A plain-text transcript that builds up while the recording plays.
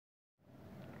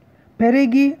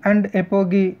పెరిగి అండ్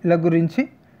ఎపోగీల గురించి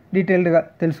డీటెయిల్డ్గా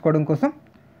తెలుసుకోవడం కోసం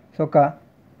సో ఒక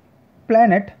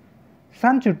ప్లానెట్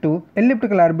సన్ చుట్టూ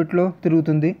ఎలిప్టికల్ ఆర్బిట్లో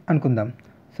తిరుగుతుంది అనుకుందాం.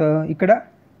 సో ఇక్కడ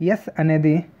ఎస్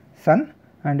అనేది సన్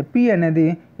అండ్ పి అనేది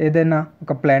ఏదైనా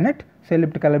ఒక ప్లానెట్ సో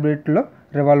ఎలిప్టికల్ ఆర్బిట్లో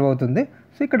రివాల్వ్ అవుతుంది.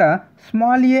 సో ఇక్కడ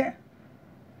స్మాల్ ఏ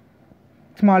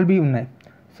స్మాల్ బి ఉన్నాయి.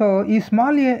 సో ఈ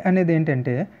స్మాల్ ఏ అనేది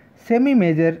ఏంటంటే సెమీ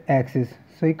మేజర్ యాక్సిస్.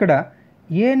 సో ఇక్కడ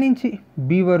ఏ నుంచి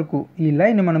బి వరకు ఈ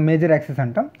లైన్ మనం మేజర్ యాక్సిస్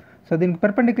అంటాం. సో దీనికి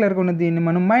పర్పెండిక్యులర్గా ఉన్న దీన్ని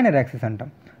మనం మైనర్ యాక్సిస్ అంటాం.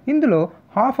 ఇందులో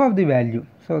half of the value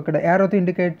so ఇక్కడ యారోతో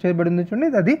ఇండికేట్ చేయబడింది చూడండి,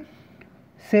 అది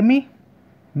సెమీ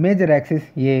మేజర్ యాక్సిస్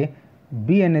ఏ,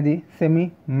 బి అనేది semi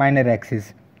minor axis.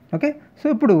 Okay, so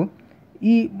ఇప్పుడు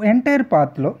ఈ ఎంటైర్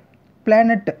పాత్లో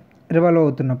ప్లానెట్ రివాల్వ్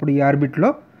అవుతున్నప్పుడు ఈ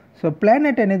ఆర్బిట్లో సో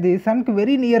ప్లానెట్ అనేది సన్కి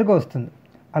వెరీ నియర్గా వస్తుంది.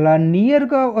 అలా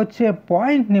నియర్గా వచ్చే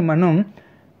పాయింట్ని మనం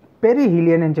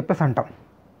పెరిహీలియన్ అని చెప్పేసి అంటాం,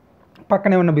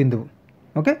 పక్కనే ఉన్న బిందువు.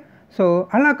 ఓకే, సో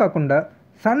అలా కాకుండా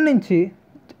సన్ నుంచి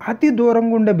అతి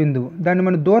దూరంగా ఉండే బిందువు దాన్ని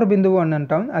మనం దూర బిందువు అని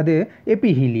అంటాం, అదే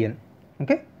ఎపిహీలియన్.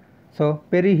 Okay, so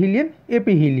perihelion,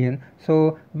 ఎపిహీలియన్. So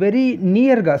very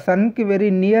నియర్గా సన్కి very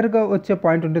నియర్గా వచ్చే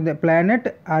పాయింట్ ఉంటుంది. ప్లానెట్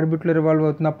ఆర్బిట్లో రివాల్వ్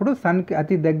అవుతున్నప్పుడు సన్కి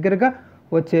అతి దగ్గరగా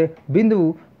వచ్చే బిందువు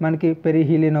మనకి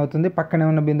పెరిహీలియన్ అవుతుంది, పక్కనే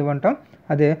ఉన్న బిందువు అంటాం.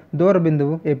 అదే దూర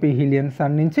బిందువు ఎపిహీలియన్,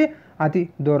 సన్ నుంచి అతి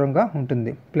దూరంగా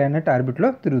ఉంటుంది ప్లానెట్ ఆర్బిట్లో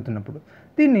తిరుగుతున్నప్పుడు.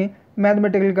 దీన్ని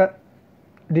మ్యాథమెటికల్గా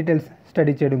డీటెయిల్స్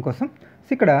స్టడీ చేయడం కోసం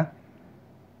ఇక్కడ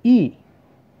ఈ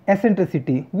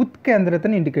ఎసెంట్రిసిటీ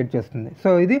ఉత్కేంద్రతని ఇండికేట్ చేస్తుంది. సో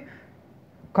ఇది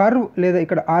కర్వ్ లేదా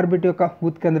ఇక్కడ ఆర్బిట్ యొక్క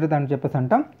ఉత్కేంద్రత అని చెప్పేసి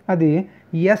అంటాం. అది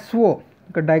ఎస్ఓ,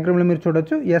 ఇక్కడ డయాగ్రామ్లో మీరు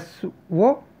చూడొచ్చు, ఎస్ఓ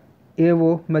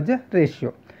ఏఓ మధ్య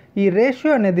రేషియో. ఈ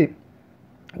రేషియో అనేది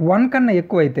 1 కన్నా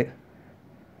ఎక్కువ అయితే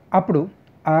అప్పుడు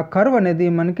ఆ కర్వ్ అనేది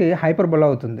మనకి హైపర్బోలా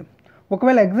అవుతుంది.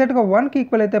 ఒకవేళ ఎగ్జాక్ట్గా 1కి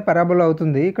ఈక్వల్ అయితే పరాబోలా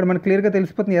అవుతుంది. ఇక్కడ మనకి క్లియర్గా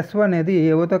తెలిసిపోతుంది ఎస్ఓ అనేది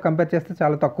ఏవోతో కంపేర్ చేస్తే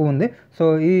చాలా తక్కువ ఉంది. సో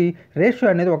ఈ రేషియో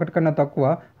అనేది 1 కన్నా తక్కువ,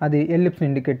 అది ఎలిప్స్ని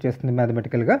ఇండికేట్ చేస్తుంది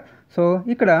మ్యాథమెటికల్గా. సో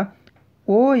ఇక్కడ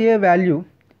ఓఏ వాల్యూ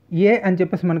ఏ అని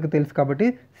చెప్పేసి మనకు తెలుసు కాబట్టి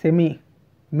సెమీ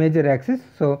మేజర్ యాక్సిస్.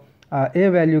 సో ఆ ఏ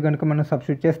వాల్యూ కనుక మనం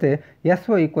సబ్స్టిట్యూట్ చేస్తే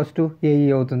ఎస్ఓ ఈక్వల్స్ టు ఏఈ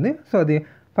అవుతుంది. సో అది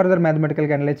ఫర్దర్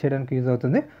మ్యాథమెటికల్గా అనలైజ్ చేయడానికి యూజ్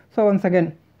అవుతుంది. సో వన్స్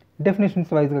అగైన్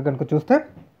డెఫినేషన్స్ వైజ్గా కనుక చూస్తే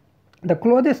the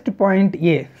closest point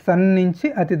A, sun నుంచి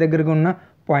అతి దగ్గరగా ఉన్న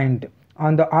point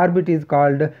on the orbit is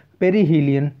called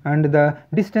perihelion and the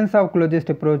distance of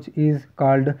closest approach is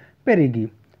called పెరిగీ.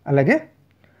 అలాగే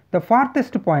ద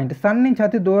ఫార్తెస్ట్ పాయింట్, సన్ నుంచి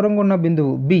అతి దూరంగా ఉన్న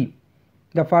బిందువు B,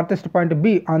 the farthest point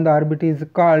be on the orbit is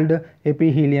called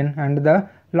ఎపిహీలియన్ and the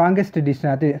longest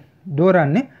distance, అతి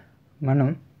దూరాన్ని మనం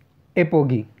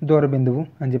ఎపోగీ, దూర బిందువు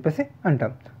అని చెప్పేసి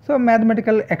అంటాం. సో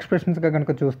మ్యాథమెటికల్ ఎక్స్ప్రెషన్స్గా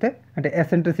కనుక చూస్తే అంటే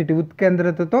ఎసెంట్రిసిటీ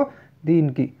ఉత్కేంద్రతతో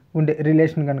దీనికి ఉండే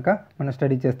రిలేషన్ కనుక మనం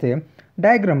స్టడీ చేస్తే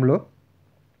డయాగ్రామ్లో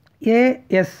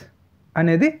ఏఎస్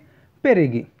అనేది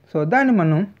పెరిగి, సో దాన్ని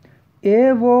మనం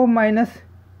ఏఓ మైనస్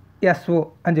ఎస్ఓ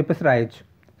అని చెప్పేసి రాయొచ్చు.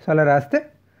 సో అలా రాస్తే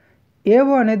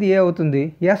ఏఓ అనేది ఏ అవుతుంది,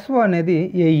 ఎస్ఓ అనేది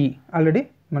ఏఈ, ఆల్రెడీ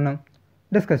మనం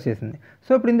డిస్కస్ చేసింది.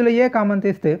 సో ఇప్పుడు ఇందులో ఏ కామన్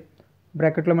తీస్తే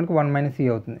బ్రాకెట్లో మనకు 1 - e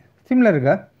అవుతుంది.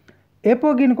 సిమిలర్గా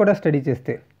ఎపోగీని కూడా స్టడీ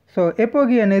చేస్తే సో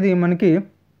ఎపోగీ అనేది మనకి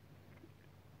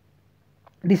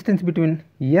distance between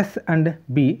yes and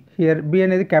B, here B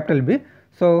అనేది క్యాపిటల్ బి.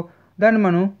 సో దాన్ని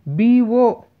మనం బిఓ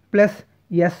ప్లస్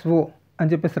ఎస్ఓ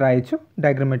అని చెప్పేసి రాయొచ్చు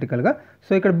డయాగ్రమెటికల్గా.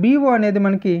 సో ఇక్కడ బిఓ అనేది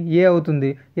మనకి ఏ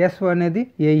అవుతుంది, ఎస్ఓ అనేది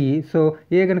ఏఈ. సో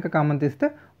ఏ కనుక కామన్ తీస్తే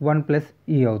 1 +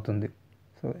 e అవుతుంది.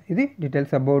 సో ఇది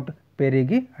డీటెయిల్స్ అబౌట్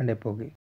పెరిగి అండ్ ఎపోగీ.